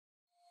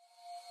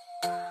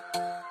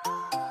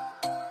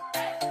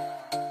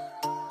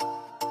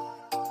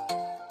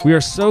We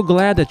are so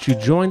glad that you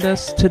joined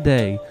us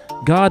today.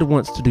 God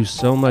wants to do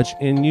so much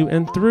in you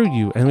and through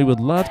you, and we would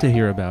love to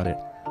hear about it.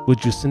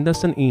 Would you send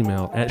us an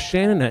email at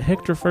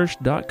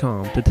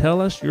shannon@hectorfirst.com to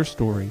tell us your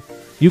story?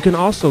 You can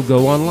also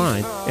go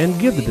online and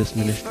give to this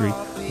ministry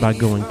by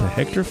going to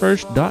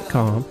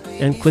hectorfirst.com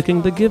and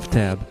clicking the Give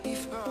tab.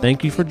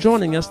 Thank you for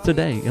joining us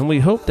today, and we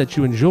hope that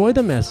you enjoy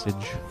the message.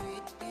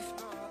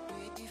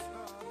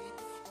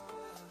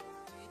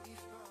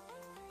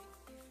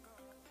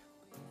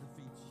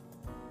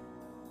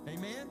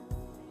 Amen.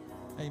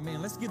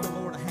 Amen. Let's give the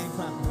Lord a hand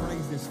clap of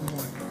praise this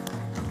morning.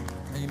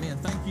 Amen.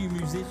 Thank you,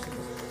 musicians,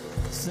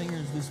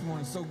 singers this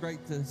morning. So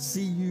great to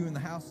see you in the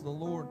house of the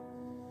Lord.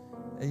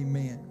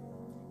 Amen.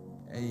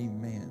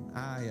 Amen.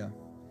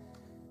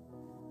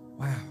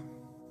 Wow.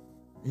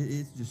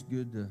 It's just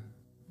good to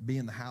be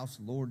in the house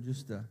of the Lord.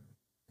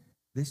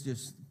 This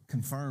just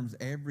confirms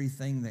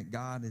everything that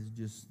God has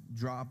just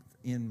dropped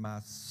in my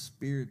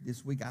spirit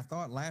this week. I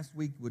thought last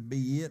week would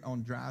be it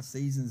on dry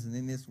seasons, and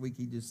then this week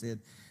he just said,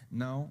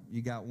 no,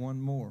 you got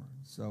one more.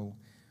 So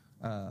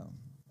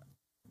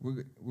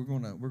we're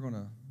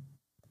gonna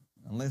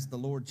unless the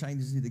Lord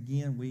changes it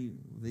again,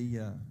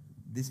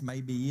 this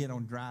may be it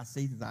on dry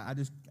seasons. I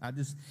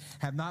just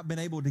have not been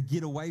able to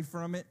get away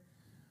from it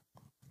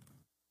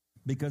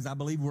because I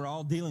believe we're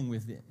all dealing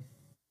with it.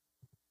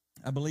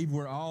 I believe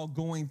we're all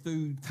going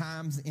through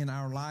times in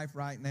our life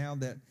right now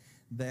that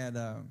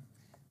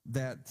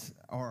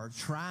are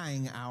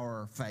trying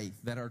our faith,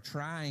 that are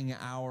trying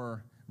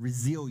our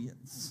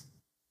resilience.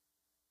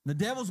 The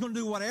devil's going to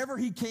do whatever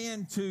he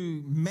can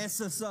to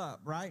mess us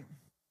up, right?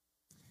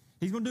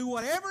 He's going to do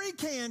whatever he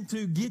can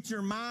to get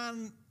your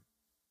mind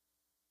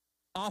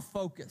off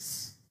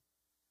focus.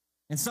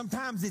 And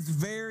sometimes it's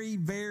very,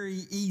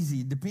 very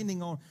easy,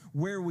 depending on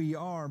where we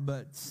are,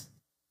 but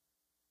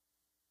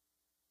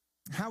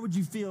how would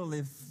you feel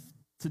if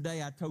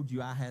today I told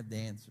you I had the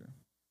answer?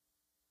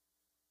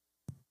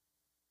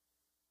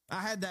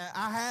 I've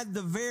got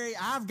the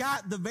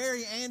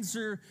very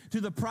answer to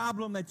the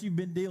problem that you've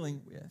been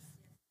dealing with.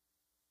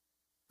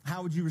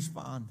 How would you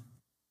respond?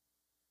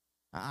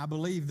 I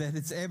believe that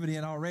it's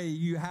evident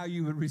already how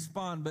you would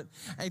respond. But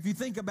if you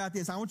think about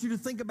this, I want you to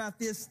think about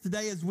this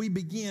today as we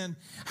begin.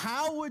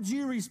 How would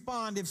you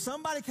respond if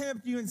somebody came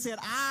up to you and said,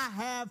 I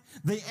have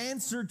the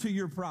answer to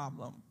your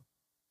problem?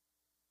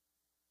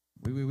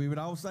 We would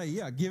all say,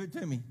 yeah, give it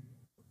to me.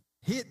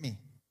 Hit me.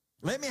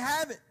 Let me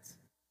have it.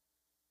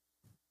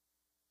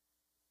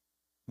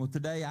 Well,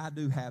 today I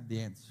do have the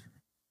answer.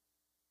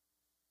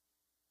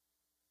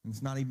 And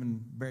it's not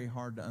even very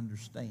hard to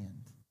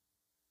understand.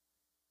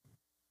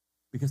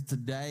 Because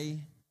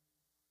today,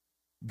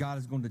 God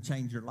is going to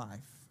change your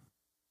life.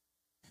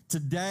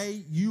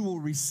 Today, you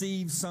will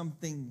receive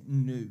something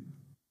new.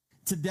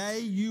 Today,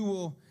 you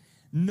will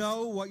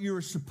know what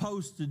you're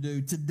supposed to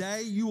do.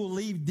 Today, you will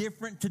leave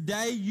different.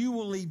 Today, you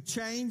will leave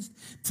changed.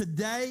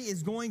 Today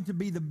is going to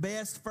be the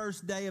best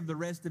first day of the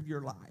rest of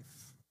your life.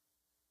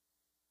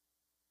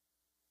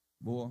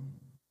 Boy,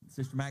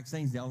 Sister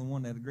Maxine's the only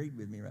one that agreed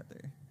with me right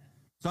there.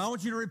 So I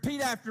want you to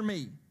repeat after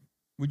me.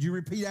 Would you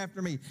repeat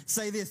after me?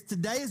 Say this: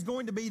 today is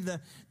going to be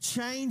the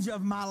change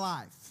of my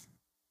life.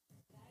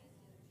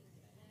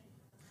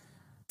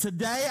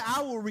 Today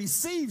I will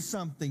receive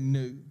something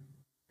new.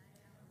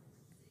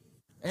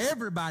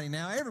 Everybody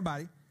now,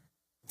 everybody.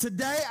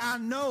 Today I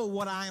know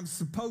what I am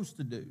supposed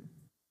to do.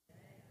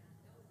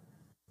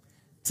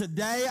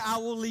 Today I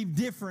will leave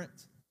different.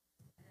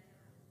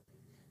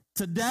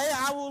 Today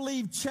I will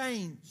leave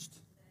changed.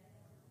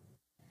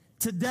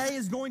 Today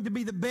is going to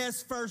be the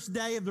best first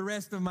day of the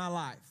rest of my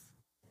life.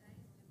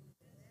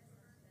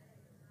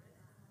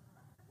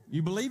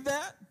 You believe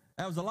that?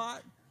 That was a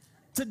lot.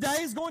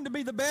 Today is going to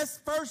be the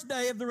best first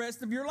day of the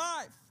rest of your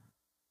life.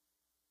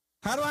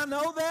 How do I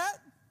know that?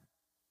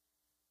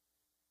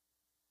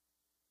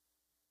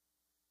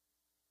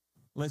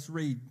 Let's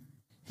read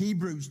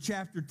Hebrews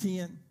chapter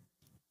 10.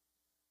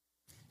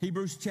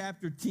 Hebrews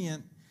chapter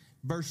 10,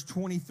 verse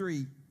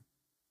 23.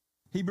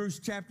 Hebrews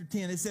chapter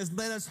 10, it says,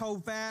 let us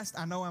hold fast.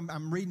 I know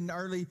I'm reading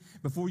early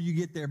before you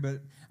get there, but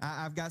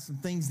I've got some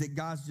things that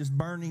God's just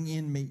burning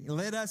in me.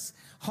 Let us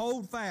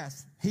hold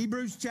fast.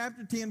 Hebrews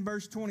chapter 10,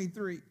 verse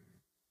 23.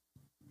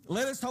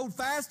 Let us hold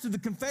fast to the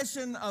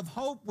confession of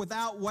hope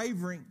without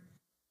wavering.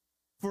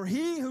 For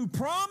he who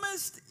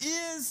promised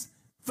is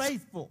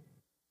faithful.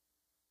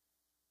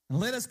 And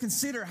let us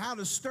consider how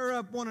to stir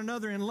up one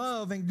another in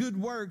love and good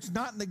works,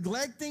 not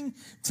neglecting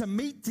to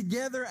meet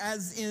together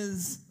as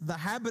is the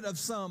habit of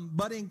some,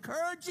 but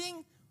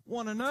encouraging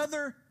one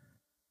another,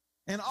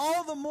 and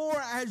all the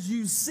more as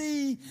you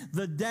see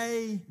the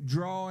day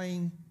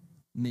drawing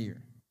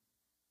near.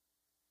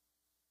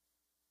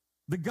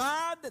 The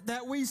God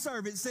that we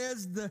serve, it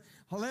says,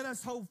 let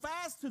us hold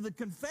fast to the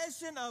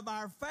confession of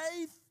our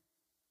faith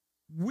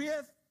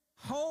with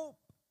hope,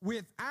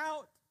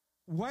 without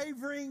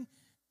wavering.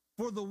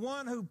 For the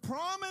one who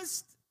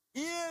promised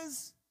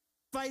is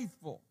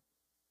faithful.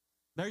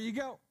 There you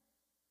go.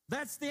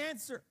 That's the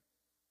answer.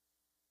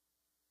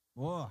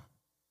 Whoa.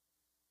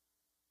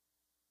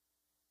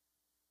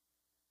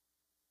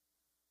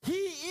 He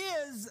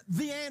is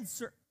the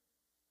answer.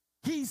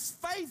 He's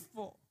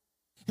faithful.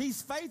 He's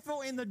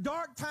faithful in the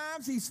dark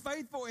times. He's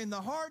faithful in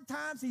the hard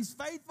times. He's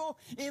faithful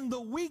in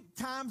the weak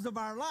times of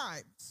our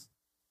lives.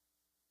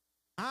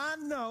 I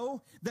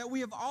know that we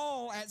have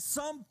all, at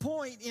some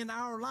point in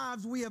our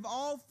lives, we have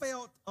all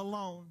felt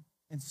alone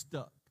and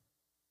stuck.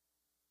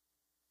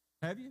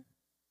 Have you?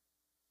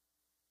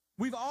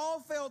 We've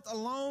all felt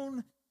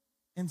alone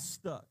and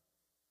stuck.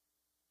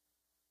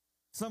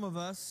 Some of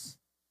us,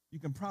 you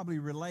can probably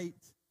relate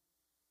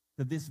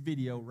to this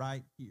video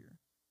right here.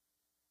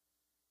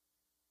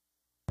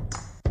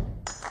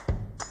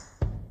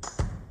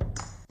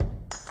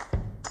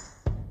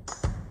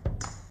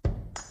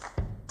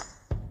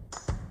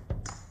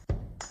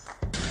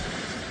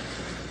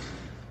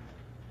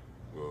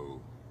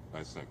 Whoa,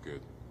 that's not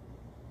good.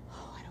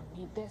 Oh, I don't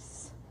need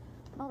this.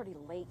 I'm already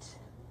late.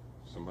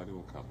 Somebody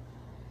will come.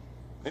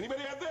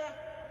 Anybody out there?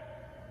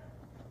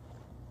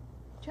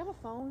 Do you have a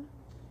phone?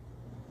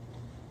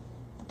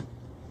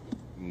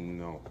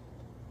 No.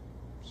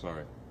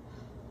 Sorry.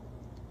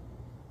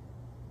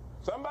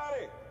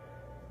 Somebody!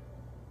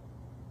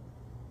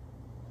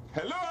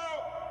 Hello?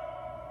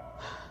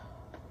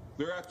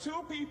 There are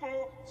two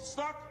people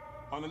stuck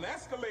on an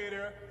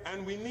escalator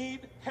and we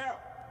need help.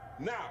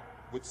 Now,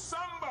 would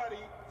somebody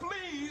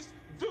please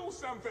do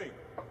something?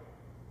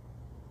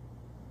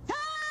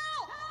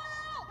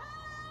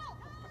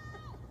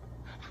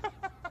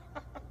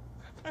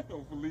 I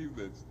don't believe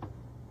this.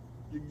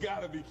 You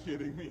gotta be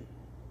kidding me.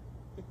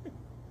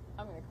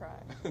 I'm gonna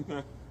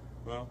cry.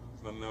 Well,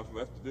 there's not enough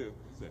left to do,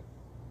 is there?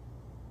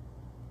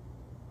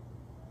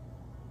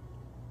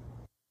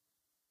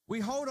 We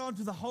hold on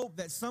to the hope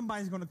that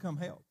somebody's going to come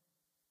help.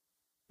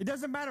 It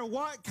doesn't matter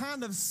what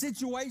kind of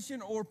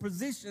situation or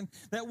position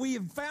that we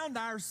have found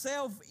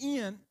ourselves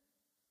in.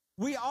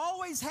 We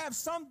always have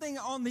something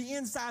on the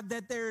inside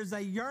that there is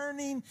a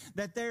yearning,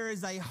 that there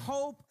is a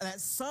hope,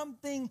 that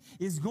something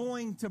is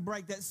going to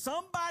break, that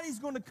somebody's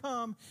going to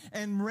come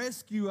and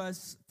rescue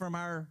us from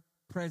our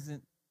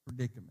present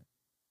predicament.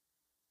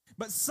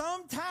 But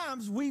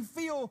sometimes we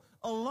feel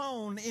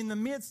alone in the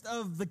midst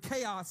of the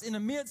chaos, in the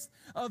midst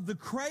of the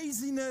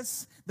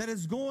craziness that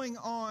is going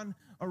on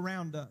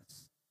around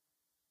us.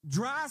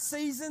 Dry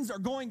seasons are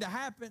going to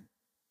happen.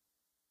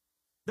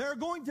 There are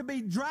going to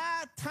be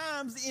dry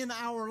times in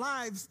our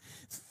lives.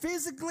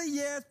 Physically,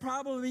 yes,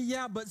 probably,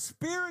 yeah, but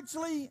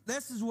spiritually,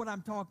 this is what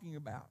I'm talking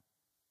about.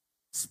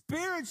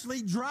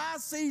 Spiritually, dry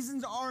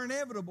seasons are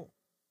inevitable.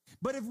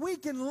 But if we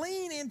can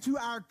lean into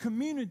our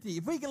community,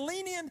 if we can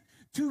lean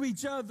into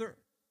each other,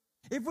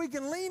 if we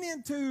can lean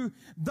into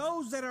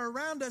those that are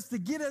around us to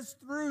get us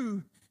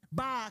through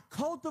by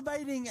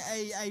cultivating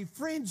a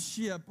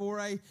friendship or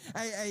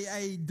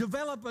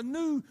develop a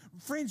new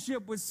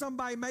friendship with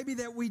somebody maybe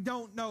that we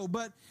don't know.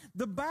 But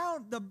the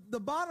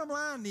bottom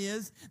line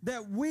is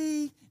that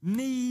we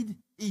need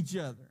each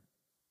other.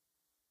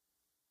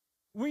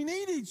 We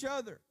need each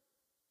other.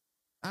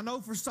 I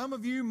know for some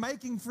of you,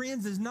 making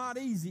friends is not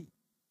easy.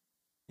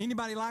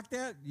 Anybody like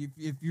that?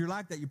 If you're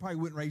like that, you probably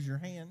wouldn't raise your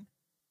hand.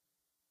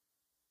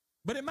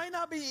 But it may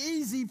not be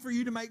easy for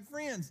you to make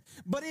friends,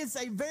 but it's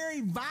a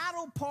very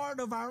vital part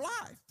of our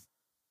life.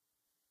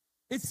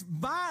 It's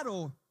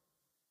vital.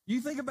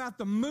 You think about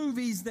the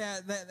movies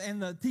that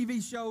and the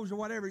TV shows or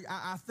whatever.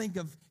 I think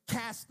of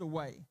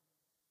Castaway,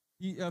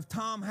 of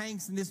Tom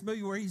Hanks in this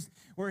movie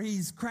where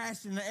he's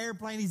crashed in an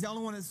airplane. He's the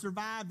only one that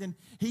survived, and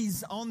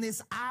he's on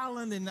this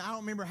island, and I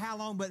don't remember how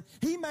long, but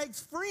he makes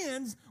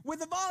friends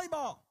with a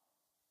volleyball.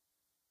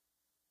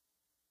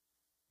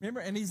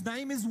 Remember, and his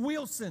name is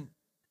Wilson.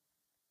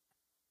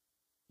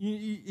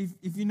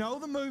 If you know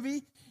the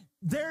movie,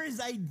 there is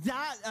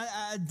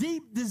a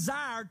deep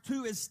desire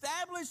to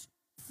establish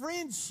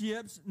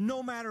friendships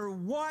no matter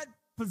what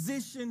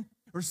position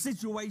or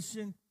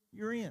situation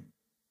you're in.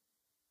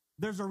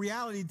 There's a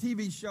reality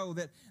TV show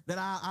that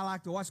I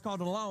like to watch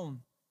called Alone,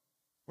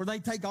 where they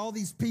take all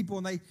these people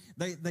and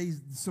they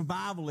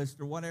survivalists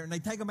or whatever, and they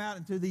take them out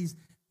into these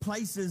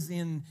places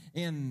in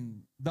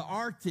the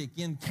Arctic,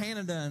 in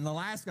Canada and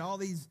Alaska, all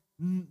these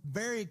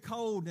very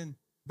cold and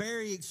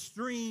very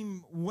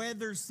extreme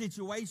weather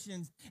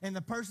situations, and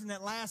the person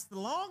that lasts the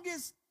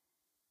longest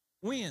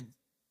wins.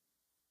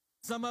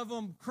 Some of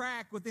them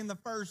crack within the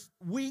first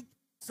week.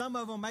 Some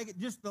of them make it.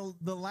 Just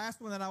the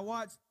last one that I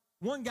watched,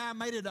 one guy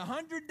made it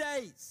 100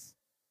 days,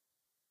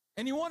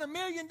 and he won $1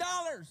 million.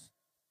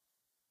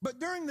 But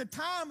during the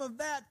time of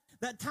that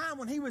time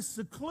when he was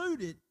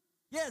secluded,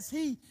 yes,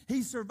 he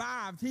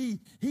survived. He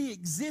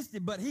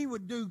existed, but he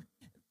would do.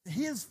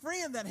 His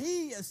friend that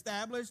he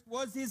established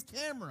was his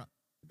camera,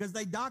 because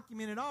they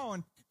document it all.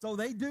 And so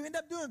they end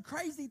up doing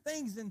crazy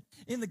things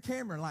in the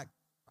camera, like,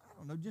 I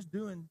don't know, just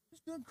doing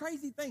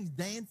crazy things,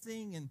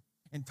 dancing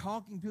and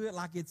talking to it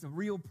like it's a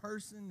real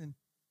person. And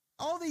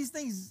all these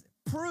things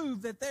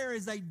prove that there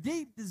is a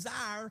deep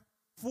desire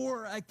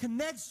for a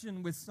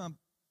connection with something.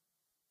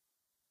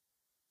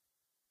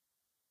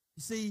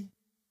 You see,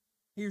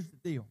 here's the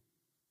deal.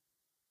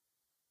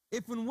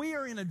 If when we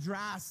are in a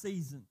dry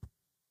season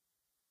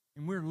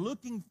and we're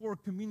looking for a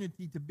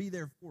community to be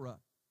there for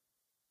us,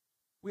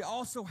 we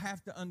also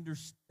have to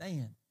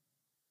understand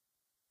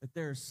that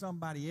there is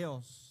somebody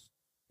else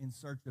in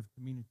search of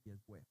community as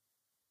well.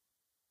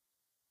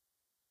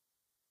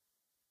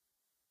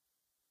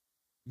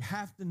 You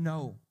have to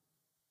know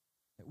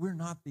that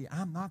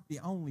I'm not the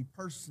only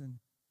person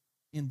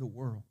in the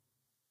world.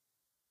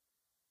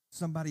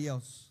 Somebody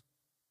else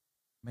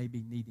may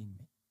be needing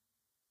me.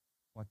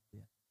 Watch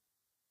this.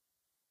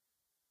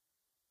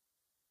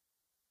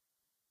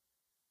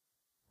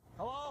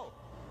 Hello?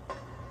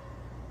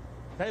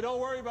 Hey, don't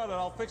worry about it.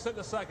 I'll fix it in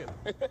a second.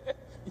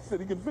 He said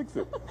he can fix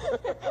it.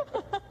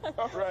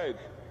 All right.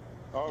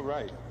 All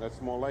right.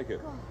 That's more like it.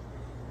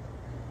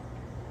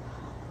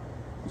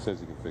 He says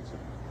he can fix it.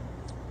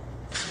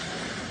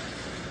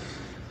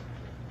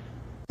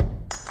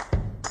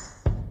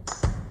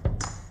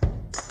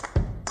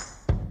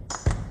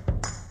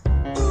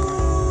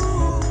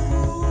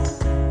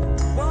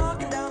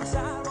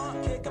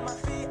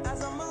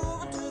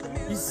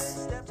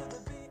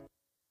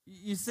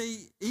 You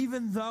see,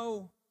 even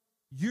though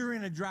you're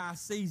in a dry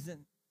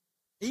season,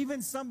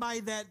 even somebody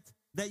that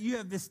you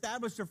have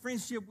established a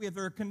friendship with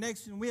or a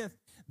connection with,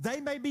 they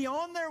may be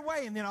on their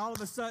way and then all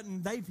of a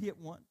sudden they've hit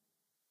one.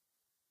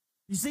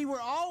 You see, we're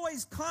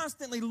always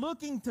constantly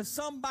looking to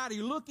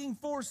somebody, looking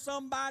for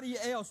somebody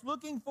else,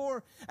 looking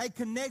for a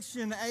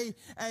connection,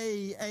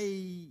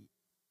 a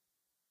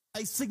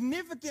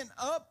significant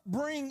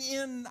upbringing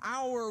in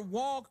our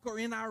walk or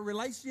in our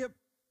relationship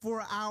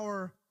for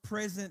our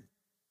present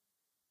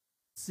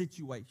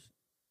situation.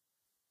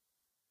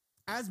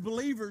 As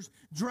believers,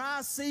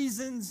 dry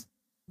seasons,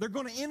 they're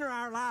going to enter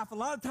our life a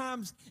lot of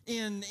times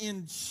in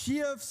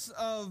experience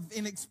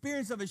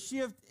of a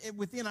shift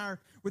within our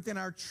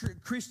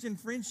Christian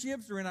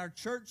friendships or in our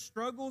church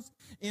struggles,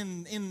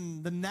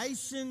 in the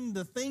nation,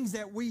 the things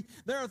that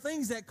there are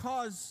things that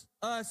cause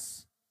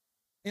us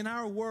in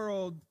our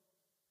world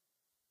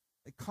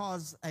that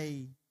cause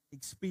a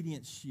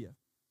expedient shift.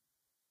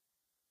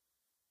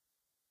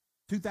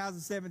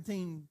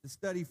 2017, the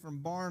study from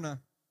Barna,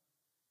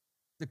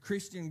 the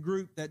Christian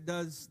group that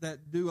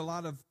do a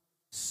lot of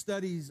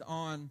studies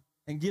on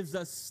and gives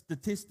us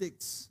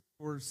statistics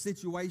for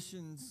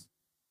situations.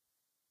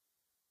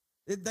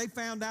 They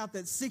found out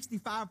that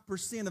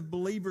 65% of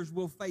believers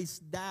will face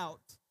doubt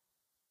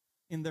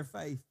in their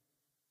faith.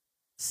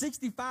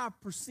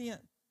 65%,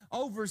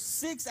 over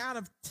 6 out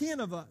of 10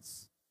 of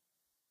us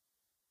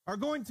are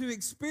going to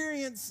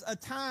experience a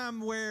time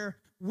where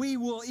we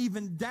will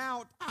even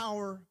doubt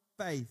our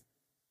faith.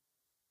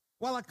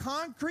 While a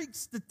concrete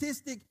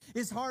statistic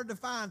is hard to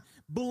find,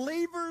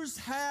 believers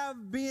that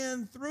have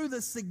been through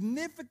a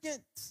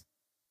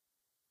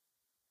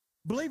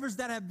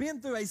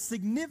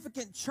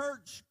significant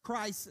church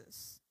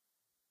crisis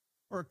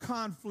or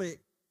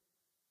conflict,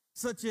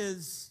 such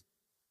as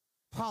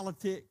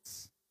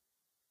politics,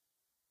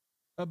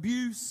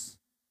 abuse,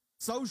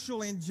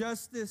 social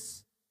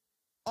injustice,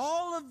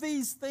 all of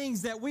these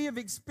things that we have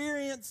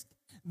experienced,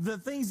 the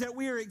things that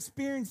we are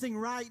experiencing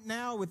right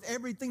now with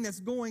everything that's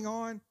going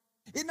on,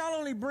 it not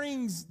only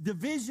brings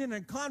division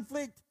and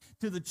conflict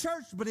to the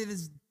church, but it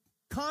is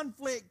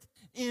conflict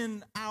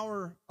in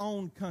our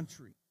own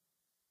country.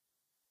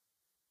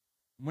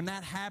 When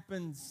that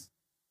happens,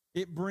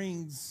 it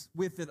brings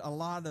with it a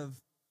lot of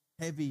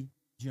heavy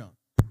junk.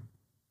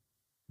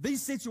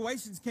 These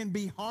situations can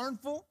be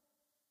harmful.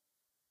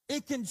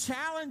 It can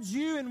challenge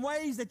you in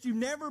ways that you've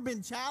never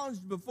been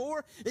challenged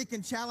before. It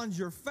can challenge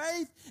your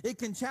faith. It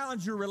can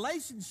challenge your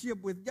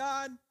relationship with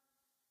God,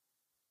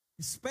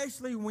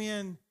 especially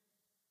when,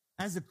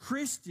 as a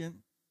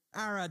Christian,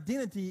 our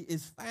identity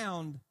is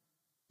found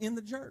in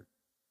the church.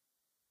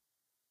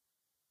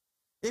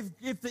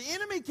 If the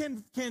enemy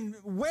can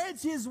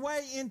wedge his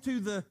way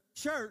into the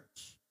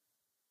church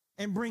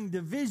and bring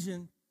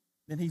division,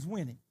 then he's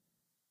winning.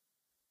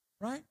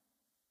 Right?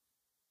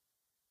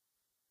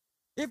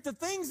 If the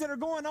things that are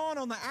going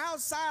on the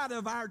outside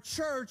of our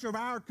church or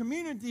our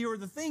community or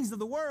the things of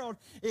the world,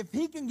 if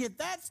he can get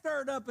that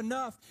stirred up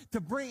enough to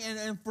bring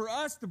and for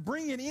us to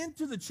bring it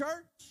into the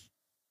church,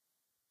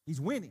 he's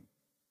winning.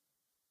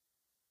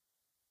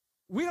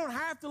 We don't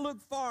have to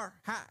look far.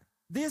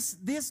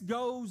 This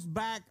goes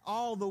back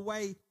all the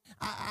way.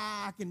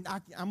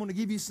 I'm going to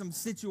give you some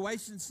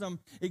situations, some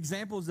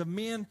examples of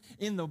men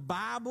in the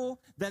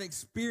Bible that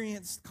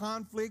experienced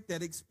conflict,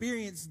 that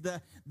experienced the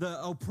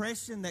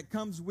oppression that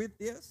comes with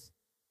this.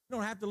 You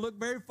don't have to look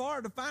very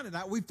far to find it.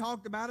 We've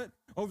talked about it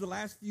over the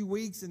last few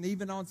weeks and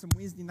even on some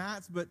Wednesday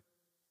nights, but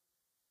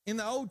in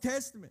the Old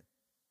Testament,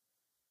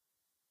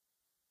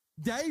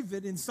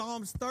 David in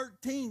Psalms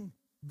 13,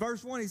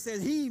 verse 1, he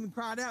says, he even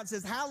cried out and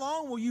says, "How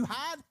long will you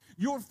hide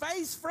your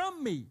face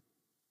from me?"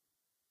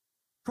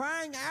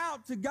 Crying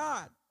out to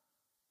God.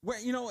 Where,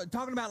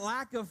 talking about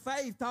lack of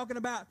faith, talking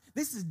about,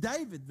 this is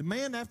David, the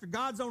man after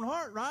God's own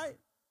heart, right?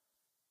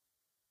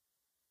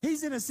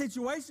 He's in a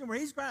situation where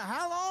he's crying,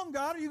 "How long,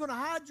 God, are you going to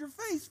hide your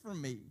face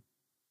from me?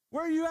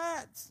 Where are you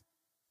at?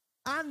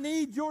 I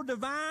need your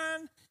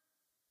divine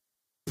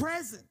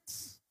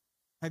presence."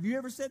 Have you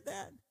ever said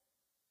that?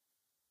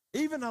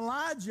 Even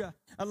Elijah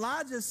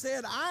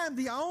said, I am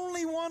the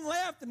only one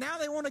left, and now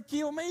they want to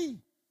kill me.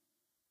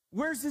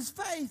 Where's his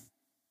faith?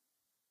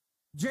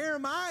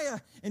 Jeremiah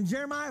in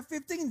Jeremiah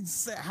 15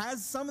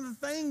 has some of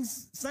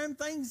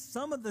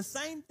the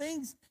same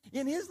things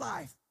in his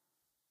life.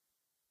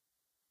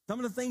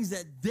 Some of the things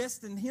that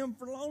destined him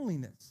for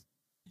loneliness.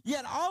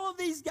 Yet all of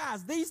these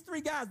guys, these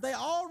three guys, they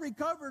all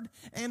recovered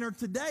and are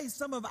today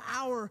some of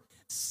our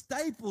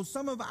staples,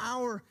 some of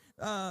our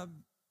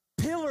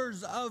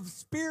pillars of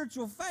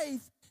spiritual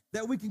faith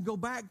that we can go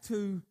back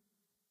to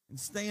and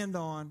stand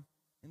on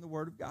in the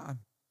Word of God.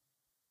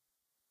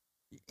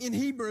 In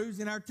Hebrews,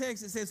 in our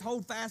text, it says,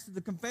 hold fast to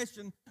the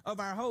confession of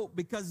our hope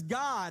because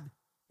God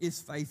is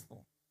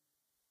faithful.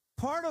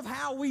 Part of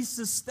how we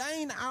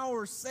sustain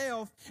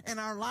ourselves and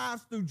our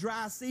lives through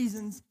dry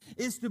seasons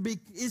is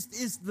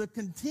the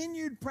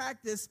continued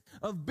practice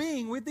of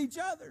being with each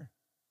other.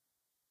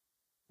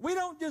 We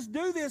don't just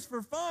do this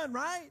for fun,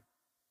 right?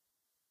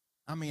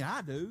 I mean,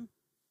 I do.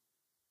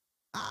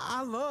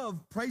 I love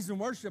praise and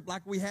worship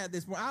like we had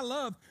this morning. I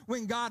love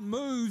when God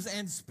moves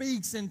and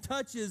speaks and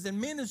touches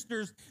and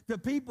ministers to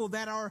people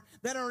that are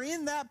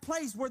in that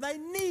place where they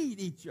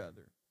need each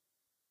other,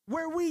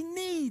 where we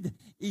need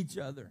each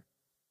other.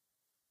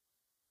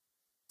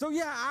 So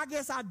yeah, I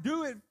guess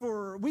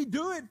we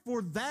do it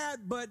for that,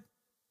 but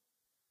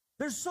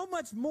there's so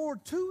much more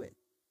to it.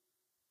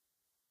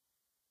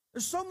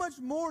 There's so much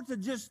more to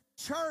just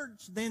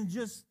church than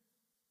just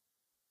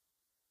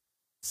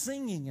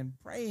singing and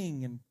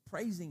praying and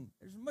praising.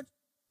 There's much,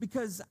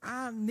 because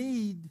I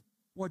need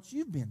what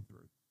you've been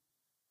through.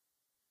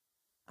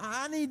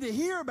 I need to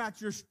hear about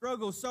your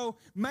struggle. So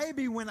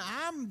maybe when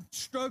I'm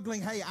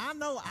struggling, hey, I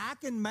know I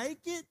can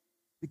make it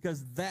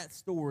because that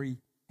story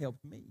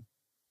helped me.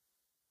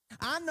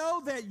 I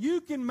know that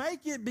you can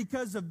make it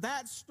because of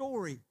that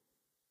story,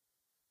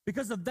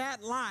 because of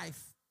that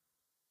life.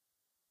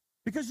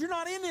 Because you're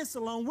not in this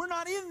alone. We're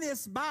not in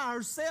this by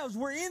ourselves.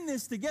 We're in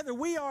this together.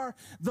 We are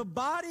the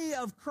body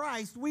of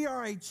Christ. We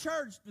are a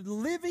church, the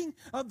living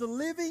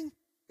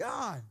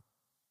God.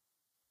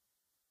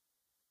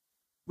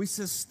 We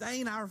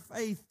sustain our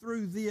faith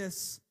through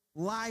this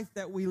life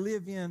that we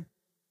live in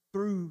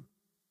through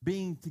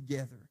being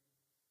together.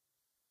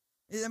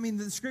 I mean,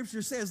 the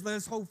scripture says, let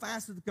us hold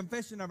fast to the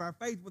confession of our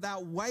faith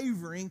without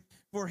wavering,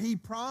 for he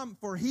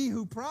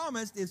who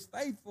promised is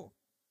faithful.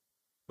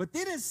 But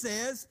then it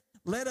says,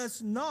 let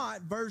us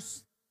not,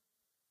 verse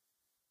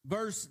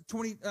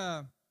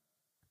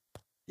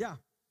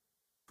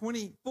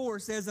 24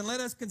 says, and let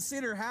us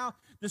consider how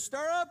to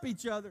stir up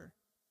each other.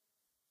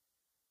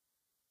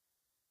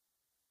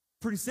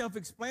 Pretty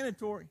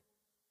self-explanatory.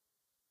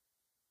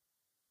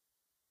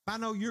 If I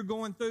know you're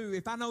going through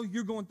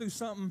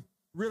something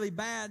really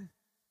bad,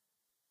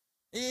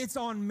 it's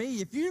on me.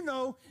 If you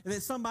know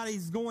that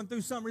somebody's going through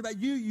something really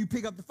bad, you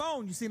pick up the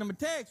phone, you send them a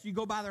text, you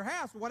go by their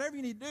house, whatever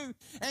you need to do,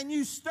 and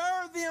you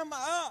stir them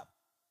up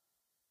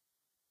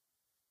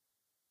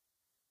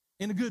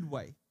in a good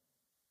way.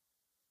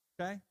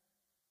 Okay?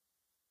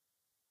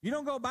 You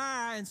don't go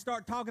by and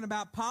start talking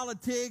about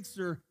politics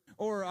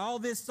or all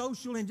this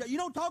social injustice. You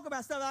don't talk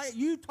about stuff like that.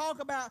 You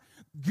talk about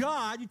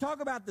God. You talk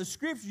about the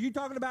scriptures. You're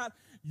talking about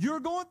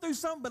you're going through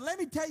something, but let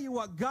me tell you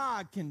what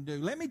God can do.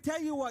 Let me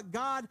tell you what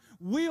God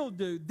will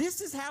do. This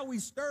is how we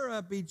stir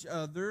up each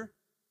other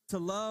to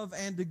love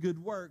and to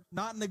good work,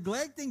 not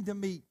neglecting to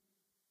meet.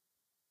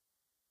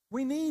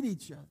 We need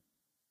each other.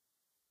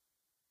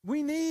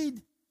 We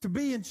need to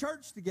be in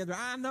church together.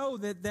 I know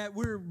that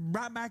we're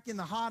right back in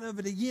the hot of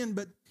it again,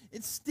 but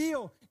it's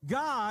still,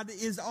 God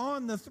is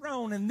on the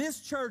throne, and this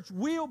church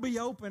will be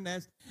open,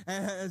 as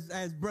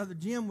Brother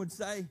Jim would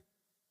say,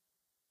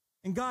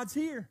 and God's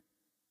here.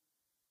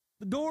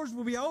 The doors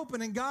will be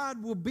open, and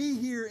God will be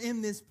here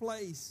in this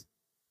place.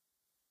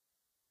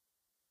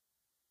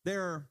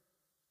 I'm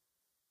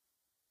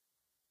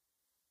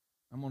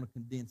going to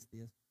condense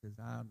this because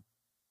I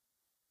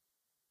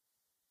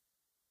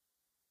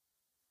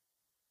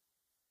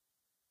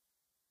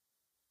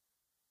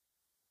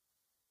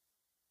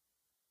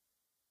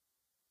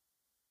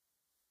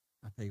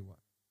tell you what,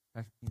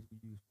 Pastor Kings,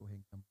 would you just go ahead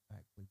and come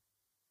back, please?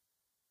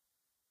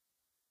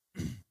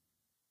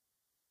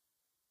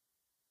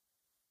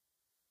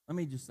 Let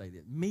me just say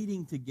this.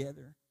 Meeting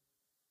together,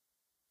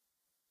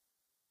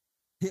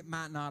 it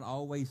might not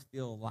always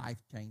feel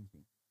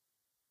life-changing.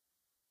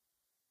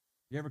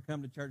 You ever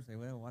come to church and say,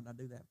 well, what did I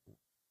do that for?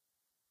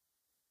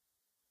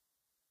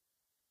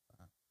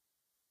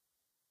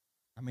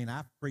 I mean,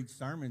 I've preached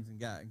sermons and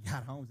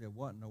got home and said,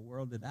 what in the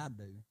world did I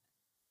do?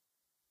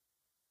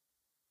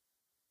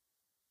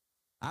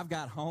 I've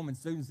got home and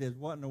Susan says,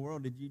 what in the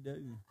world did you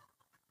do?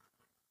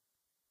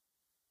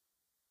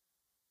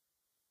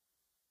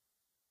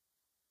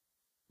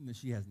 No,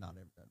 she has not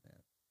ever done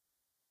that.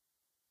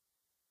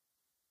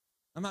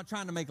 I'm not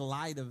trying to make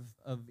light of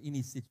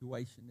any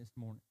situation this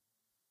morning.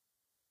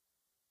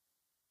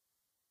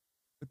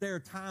 But there are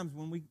times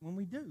when we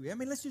do. I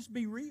mean, let's just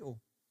be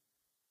real.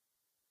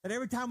 That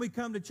every time we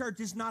come to church,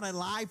 it's not a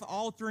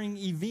life-altering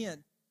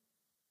event,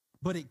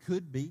 but it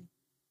could be.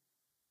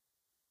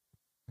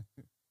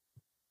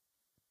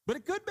 But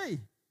it could be.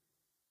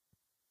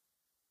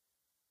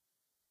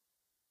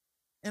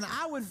 And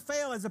I would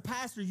fail as a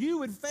pastor. You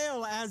would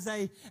fail as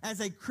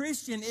a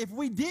Christian if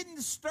we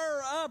didn't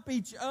stir up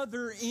each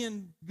other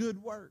in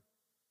good work.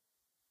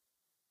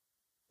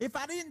 If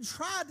I didn't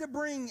try to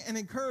bring an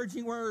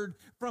encouraging word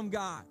from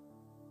God.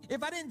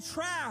 If I didn't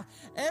try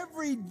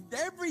every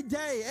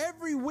day,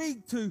 every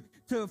week to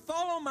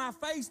fall on my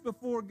face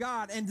before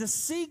God and to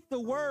seek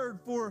the word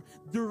for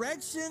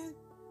direction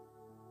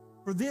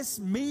for this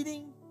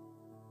meeting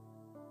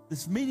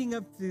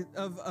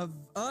of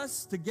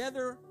us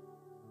together,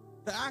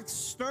 that I can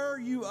stir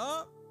you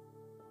up,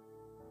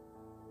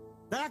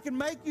 that I can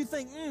make you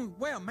think,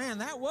 well, man,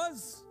 that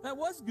was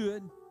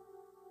good.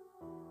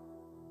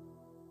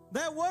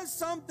 That was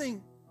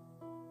something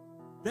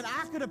that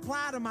I could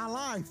apply to my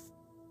life.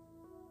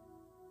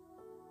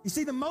 You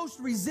see, the most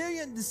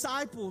resilient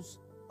disciples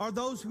are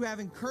those who have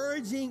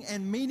encouraging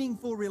and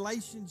meaningful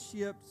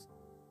relationships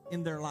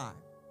in their life.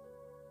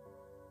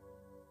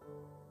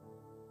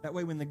 That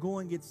way, when the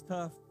going gets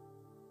tough,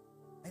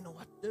 they know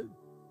what to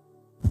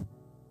do.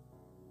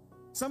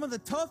 Some of the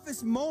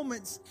toughest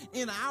moments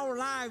in our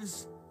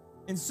lives,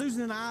 in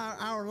Susan and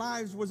our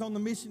lives, was on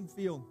the mission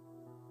field.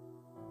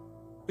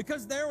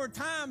 Because there were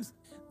times,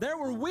 there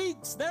were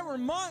weeks, there were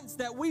months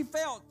that we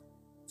felt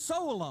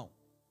so alone.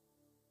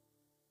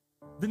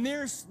 The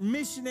nearest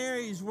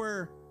missionaries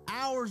were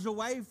hours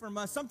away from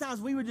us. Sometimes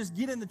we would just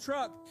get in the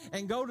truck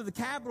and go to the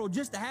Capitol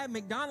just to have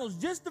McDonald's,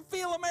 just to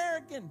feel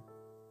American.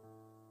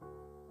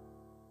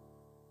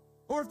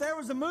 Or if there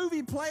was a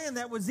movie playing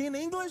that was in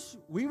English,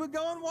 we would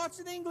go and watch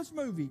an English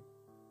movie.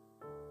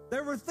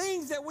 There were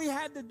things that we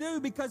had to do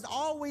because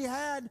all we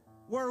had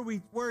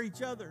were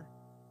each other.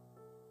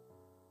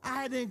 I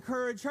had to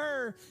encourage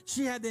her.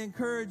 She had to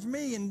encourage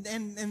me.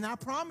 And I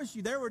promise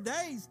you, there were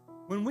days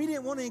when we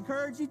didn't want to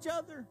encourage each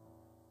other.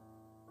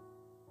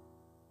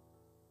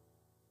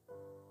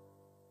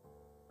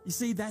 You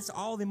see, that's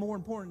all the more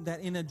important that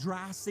in a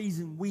dry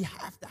season, we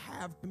have to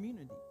have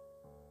community.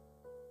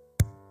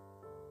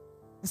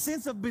 The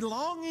sense of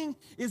belonging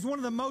is one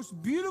of the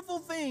most beautiful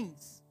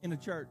things in a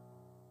church.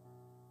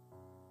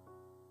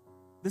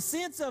 The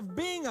sense of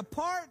being a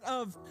part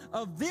of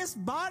this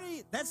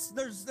body,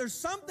 there's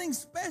something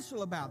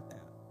special about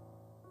that.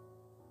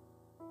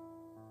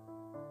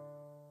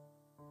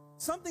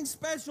 Something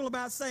special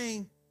about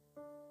saying,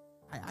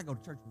 hey, I go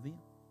to church with them.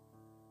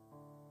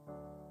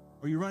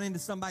 Or you run into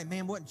somebody,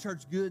 man, wasn't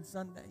church good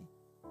Sunday?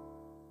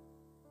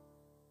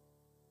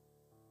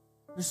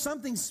 There's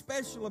something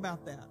special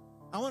about that.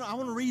 I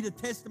want to read a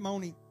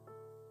testimony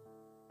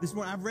this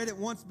morning. I've read it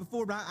once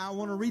before, but I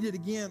want to read it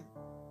again.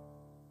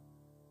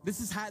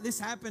 This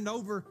happened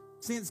over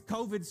since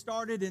COVID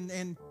started and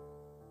in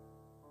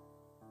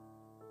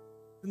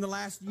the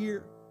last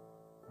year.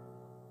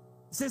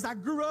 It says, I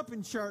grew up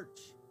in church,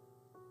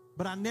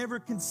 but I never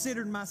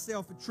considered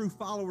myself a true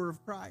follower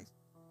of Christ.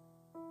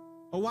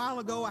 A while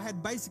ago, I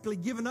had basically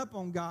given up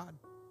on God.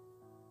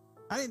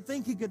 I didn't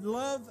think He could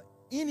love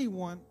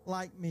anyone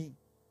like me.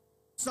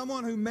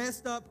 Someone who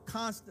messed up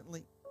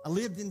constantly. I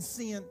lived in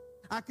sin.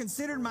 I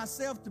considered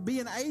myself to be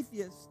an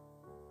atheist.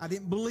 I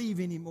didn't believe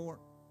anymore.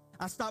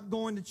 I stopped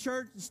going to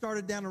church and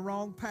started down the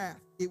wrong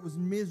path. It was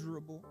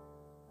miserable.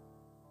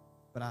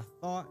 But I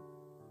thought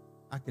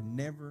I could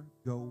never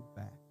go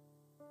back.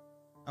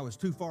 I was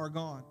too far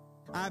gone.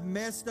 I've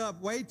messed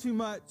up way too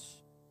much.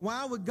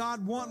 Why would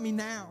God want me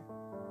now?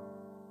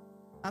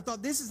 I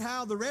thought this is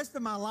how the rest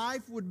of my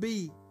life would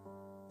be.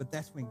 But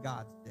that's when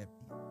God stepped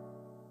in.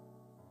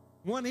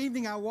 One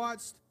evening I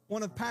watched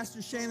one of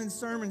Pastor Shannon's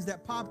sermons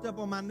that popped up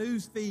on my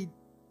news feed.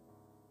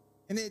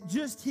 And it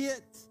just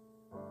hit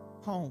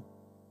home.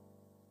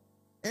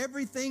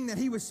 Everything that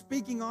he was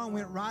speaking on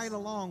went right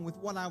along with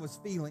what I was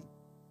feeling.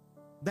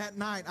 That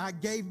night I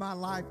gave my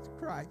life to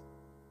Christ.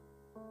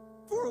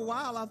 For a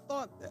while I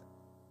thought that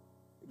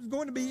it was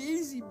going to be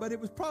easy, but it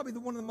was probably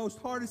one of the most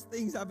hardest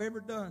things I've ever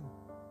done.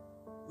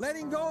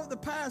 Letting go of the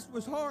past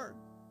was hard.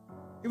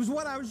 It was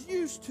what I was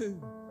used to.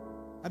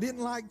 I didn't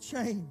like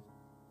change.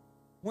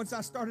 Once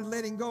I started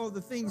letting go of the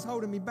things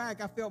holding me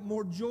back, I felt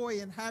more joy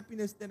and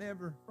happiness than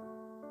ever.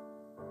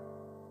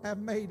 I've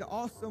made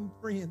awesome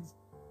friends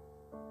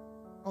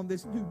on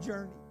this new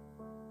journey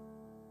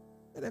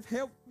that have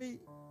helped me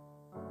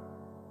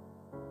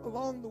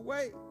along the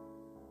way.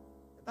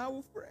 And I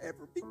will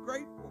forever be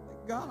grateful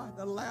that God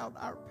allowed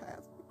our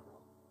paths to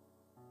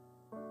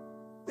cross.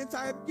 Since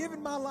I have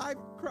given my life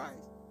to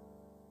Christ,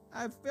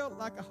 I have felt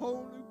like a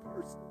whole new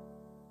person.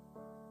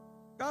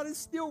 God is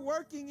still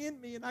working in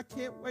me, and I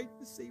can't wait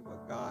to see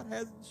what God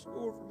has in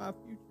store for my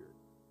future.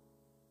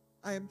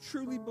 I am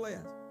truly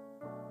blessed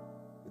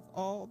with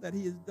all that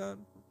He has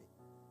done for me.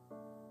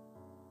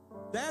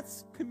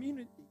 That's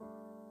community.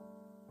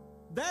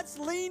 That's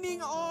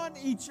leaning on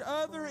each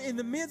other in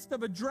the midst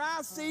of a dry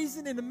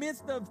season, in the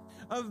midst of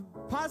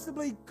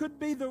possibly could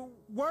be the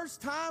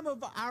worst time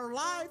of our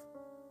life,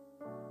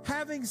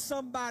 having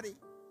somebody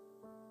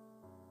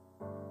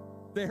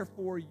there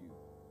for you.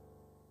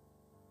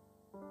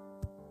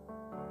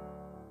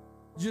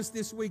 Just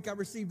this week, I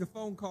received a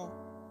phone call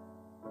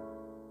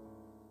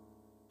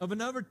of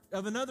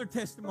another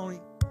testimony.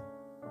 It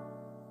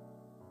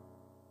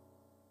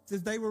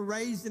says they were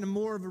raised in a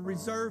more of a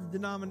reserved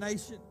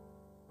denomination.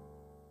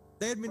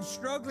 They had been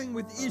struggling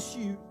with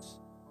issues.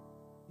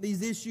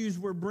 These issues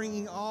were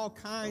bringing all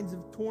kinds of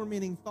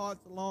tormenting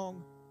thoughts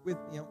along with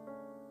them.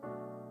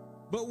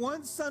 But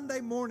one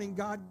Sunday morning,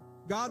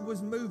 God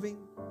was moving,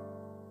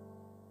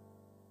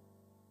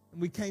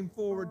 and we came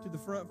forward to the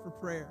front for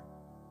prayer.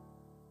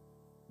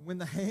 When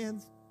the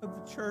hands of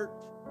the church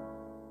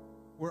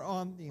were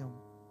on them,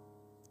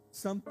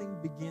 something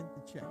began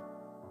to change.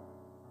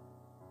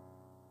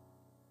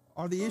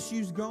 Are the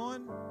issues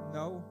gone?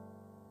 No.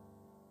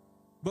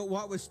 But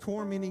what was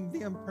tormenting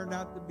them turned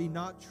out to be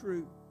not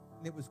true,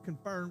 and it was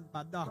confirmed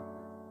by doctors.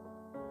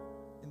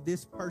 And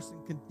this person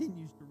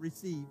continues to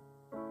receive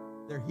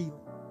their healing.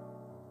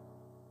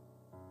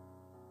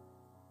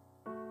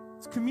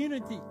 It's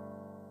community,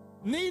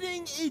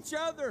 needing each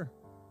other,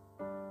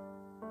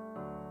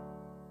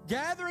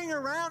 gathering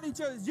around each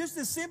other. It's just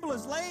as simple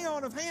as laying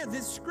on of hands.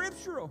 It's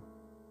scriptural.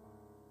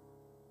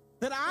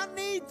 That I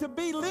need to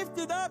be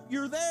lifted up,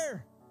 you're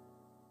there.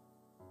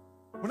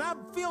 When I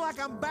feel like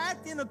I'm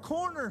backed in a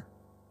corner,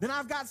 then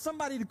I've got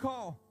somebody to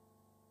call.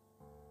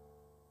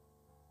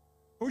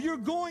 Or you're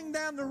going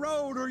down the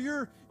road, or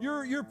you're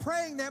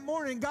praying that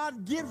morning, and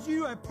God gives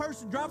you a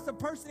person, drops a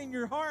person in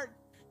your heart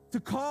to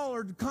call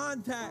or to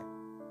contact.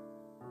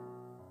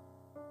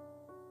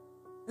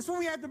 That's when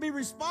we have to be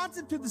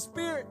responsive to the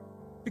Spirit,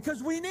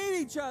 because we need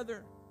each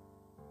other.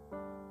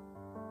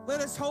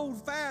 Let us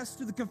hold fast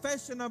to the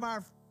confession of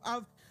our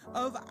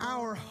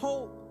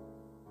hope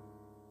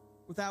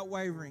without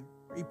wavering.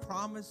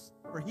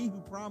 For he who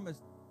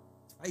promised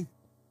is faithful.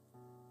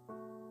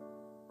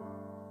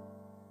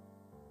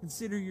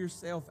 Consider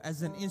yourself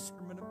as an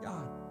instrument of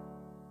God.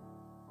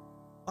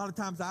 A lot of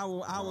times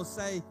I'll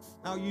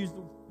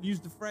use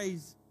the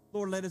phrase,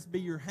 Lord, let us be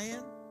your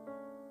hand.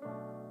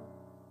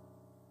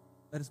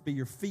 Let us be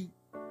your feet.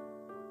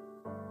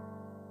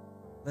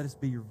 Let us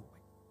be your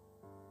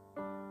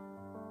voice.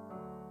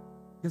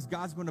 Because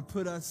God's going to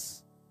put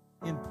us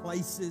in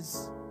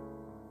places.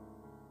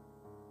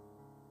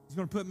 He's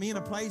going to put me in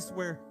a place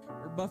where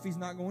Buffy's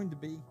not going to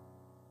be.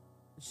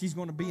 She's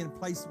going to be in a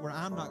place where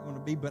I'm not going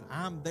to be, but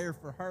I'm there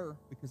for her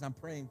because I'm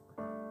praying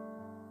for her.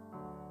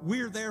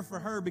 We're there for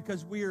her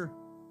because we're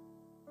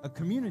a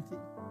community.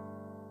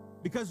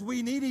 Because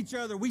we need each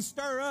other. We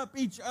stir up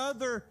each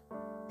other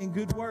in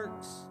good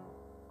works.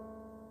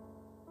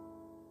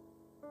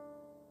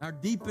 Our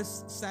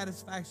deepest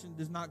satisfaction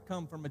does not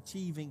come from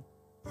achieving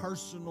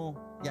personal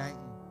gain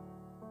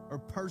or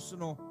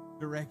personal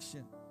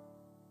direction,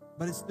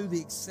 but it's through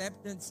the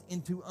acceptance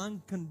into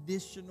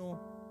unconditional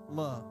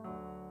love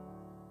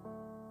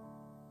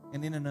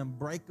and in an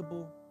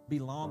unbreakable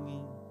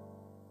belonging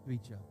to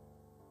each other.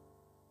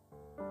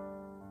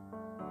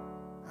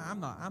 I'm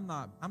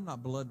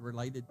not blood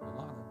related to a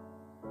lot of them,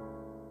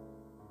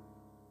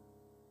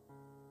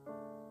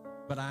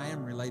 but I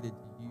am related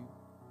to you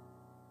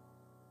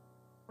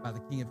by the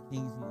King of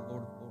Kings and the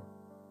Lord of Lords,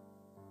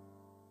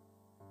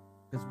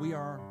 because we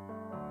are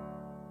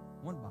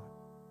one body.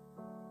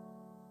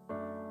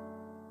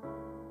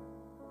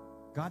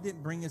 God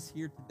didn't bring us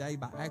here today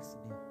by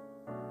accident.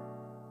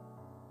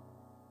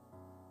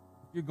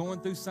 If you're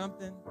going through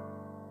something,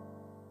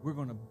 we're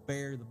going to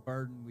bear the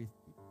burden with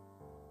you.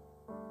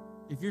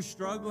 If you're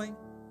struggling,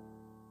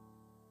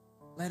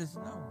 let us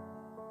know.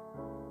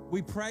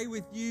 We pray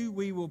with you.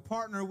 We will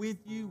partner with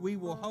you. We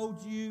will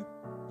hold you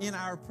in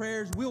our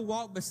prayers. We'll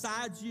walk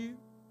beside you,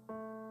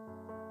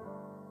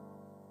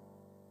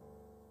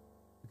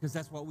 because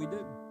that's what we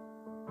do.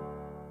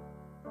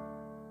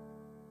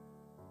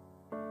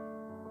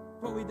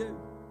 What we do.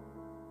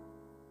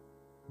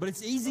 But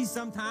it's easy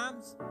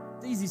sometimes.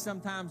 It's easy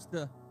sometimes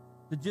to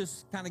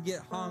just kind of get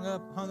hung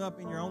up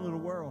in your own little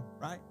world,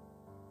 right?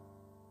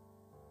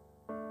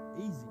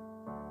 Easy.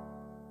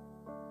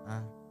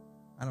 I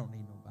don't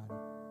need nobody.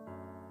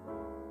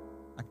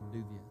 I can do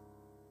this.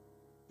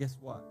 Guess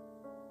what?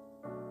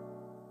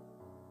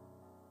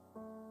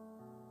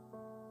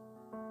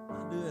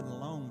 I'll do it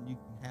alone. You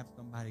can have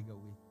somebody go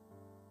with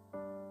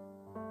you.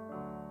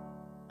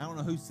 I don't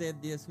know who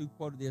said this, who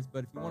quoted this,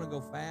 but if you want to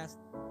go fast,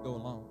 go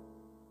alone.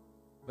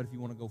 But if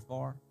you want to go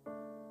far,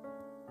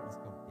 let's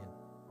go together.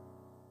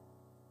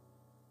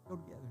 Go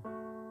together.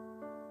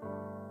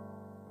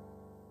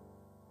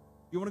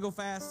 If you want to go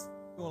fast,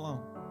 go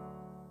alone.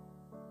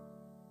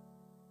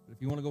 But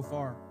if you want to go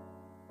far,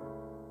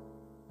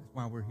 that's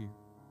why we're here.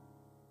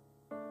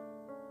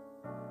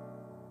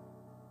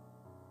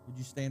 Would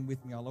you stand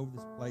with me all over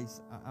this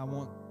place? I'm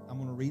going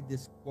to read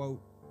this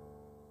quote.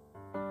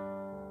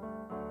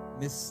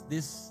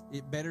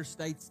 It better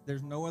states,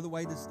 there's no other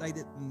way to state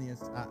it than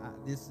this.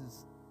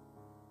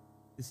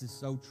 This is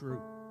so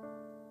true.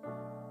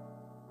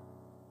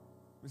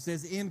 It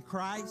says, in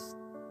Christ,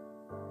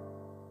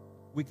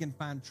 we can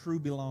find true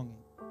belonging.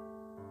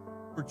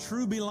 For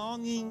true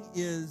belonging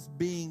is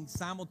being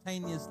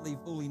simultaneously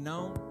fully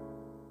known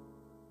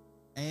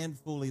and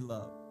fully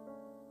loved.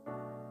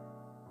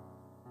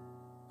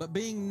 But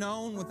being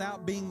known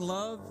without being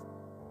loved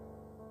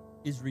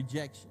is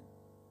rejection.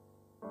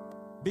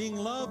 Being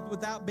loved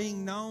without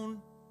being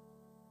known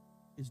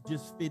is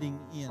just fitting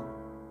in.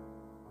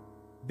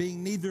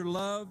 Being neither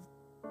loved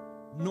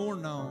nor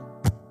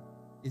known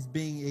is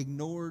being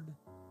ignored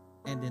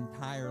and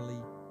entirely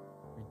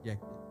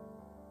rejected.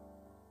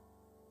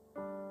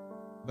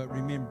 But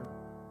remember,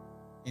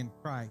 in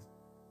Christ,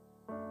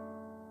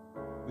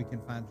 we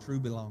can find true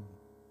belonging.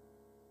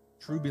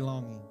 True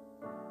belonging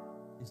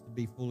is to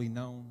be fully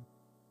known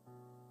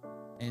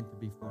and to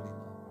be fully loved.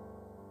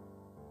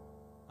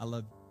 I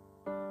love you.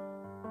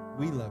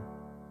 We love you.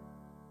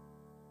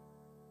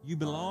 You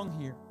belong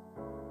here.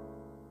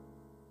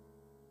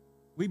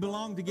 We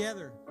belong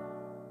together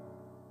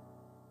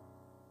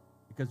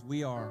because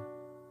we are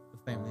the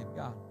family of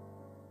God.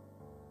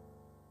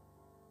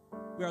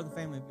 We are the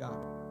family of God.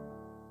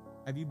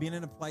 Have you been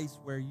in a place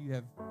where you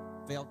have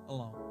felt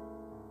alone?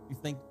 You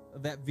think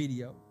of that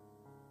video.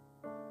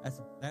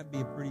 That'd be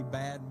a pretty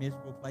bad,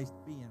 miserable place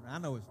to be in. I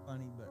know it's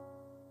funny,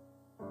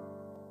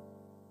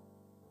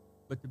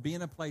 but to be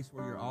in a place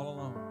where you're all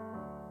alone,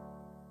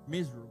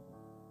 miserable.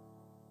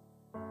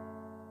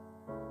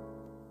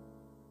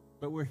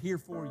 But we're here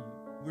for you.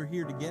 We're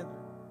here together.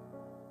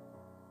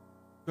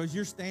 Because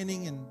you're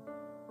standing and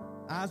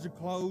eyes are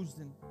closed,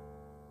 and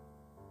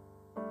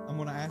I'm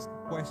going to ask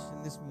a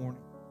question this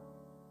morning.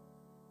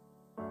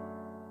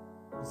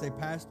 You say,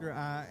 Pastor,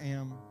 I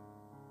am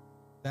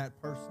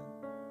that person.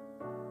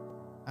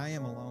 I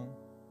am alone.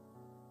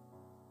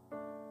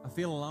 I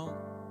feel alone.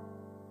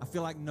 I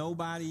feel like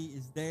nobody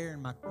is there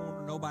in my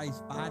corner.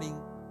 Nobody's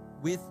fighting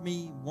with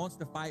me, wants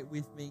to fight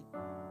with me.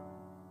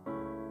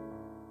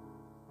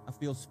 I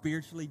feel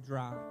spiritually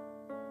dry.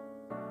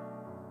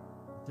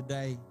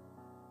 Today,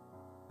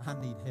 I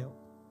need help.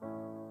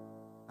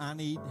 I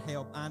need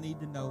help. I need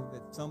to know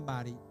that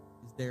somebody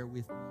is there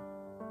with me.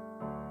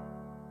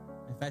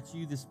 If that's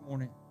you this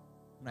morning,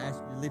 I'm going to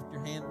ask you to lift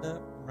your hand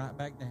up and right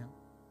back down.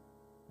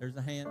 There's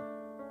a hand.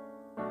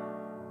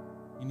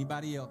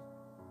 Anybody else?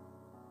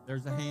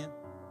 There's a hand.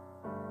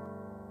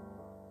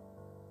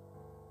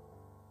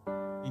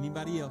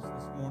 Anybody else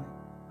this morning?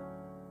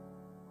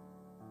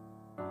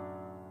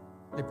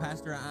 Say,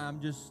 Pastor, I'm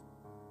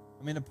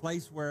in a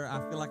place where I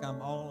feel like I'm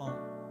all alone.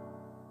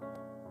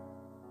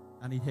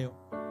 I need help.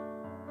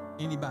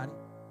 Anybody?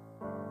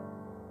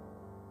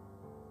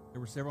 There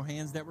were several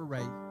hands that were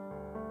raised.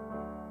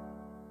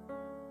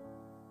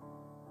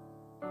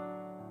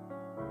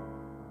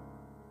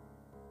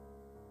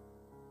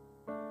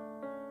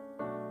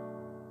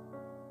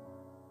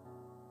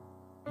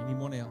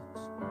 Anyone else?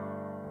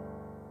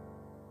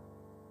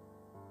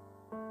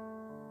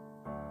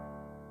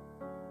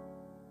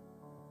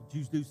 Would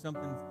you do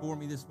something for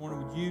me this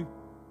morning?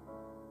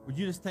 Would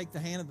you just take the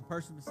hand of the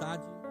person beside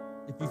you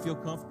if you feel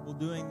comfortable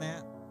doing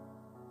that?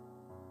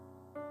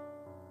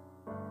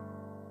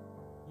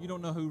 You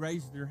don't know who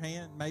raised their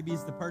hand. Maybe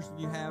it's the person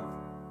you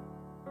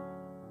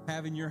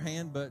have in your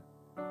hand, but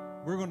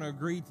we're going to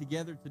agree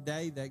together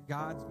today that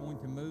God's going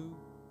to move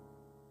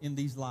in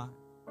these lives.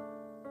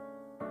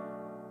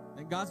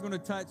 And God's going to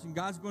touch, and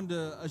God's going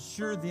to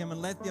assure them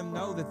and let them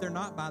know that they're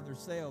not by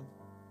themselves.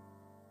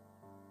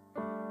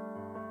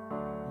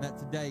 And that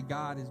today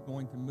God is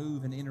going to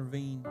move and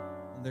intervene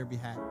on their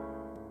behalf.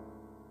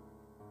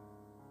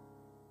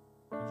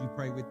 Would you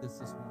pray with us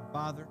this morning?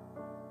 Father,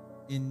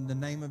 in the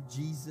name of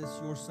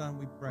Jesus, your Son,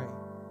 we pray.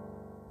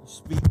 You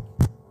speak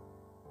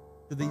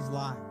to these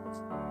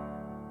lives.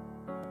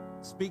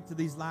 Speak to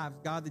these lives,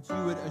 God, that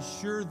you would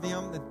assure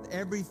them that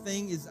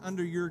everything is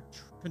under your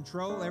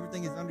control,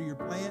 everything is under your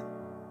plan.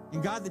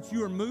 And God, that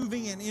you are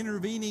moving and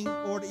intervening,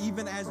 Lord,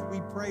 even as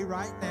we pray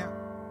right now.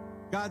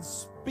 God,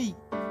 speak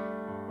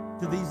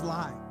to these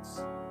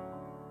lives.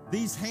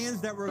 These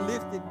hands that were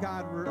lifted,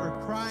 God,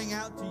 are crying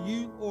out to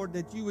you, Lord,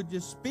 that you would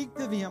just speak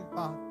to them,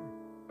 Father.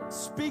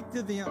 Speak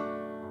to them.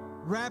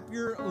 Wrap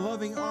your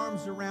loving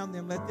arms around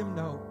them. Let them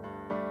know,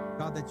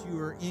 God, that you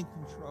are in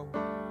control.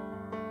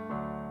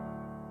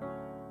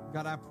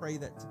 God, I pray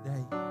that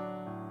today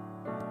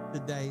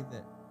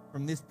that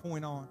from this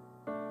point on,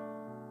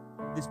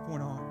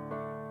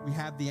 we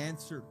have the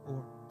answer,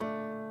 Lord.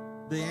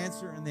 The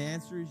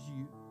answer is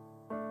you.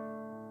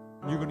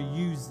 You're going to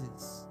use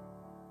this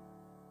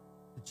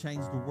to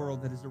change the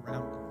world that is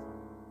around us.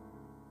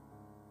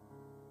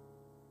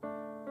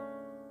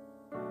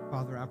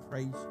 Father, I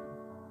praise you.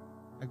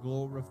 I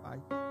glorify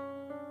you.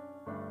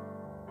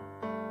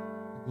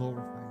 I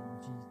glorify you.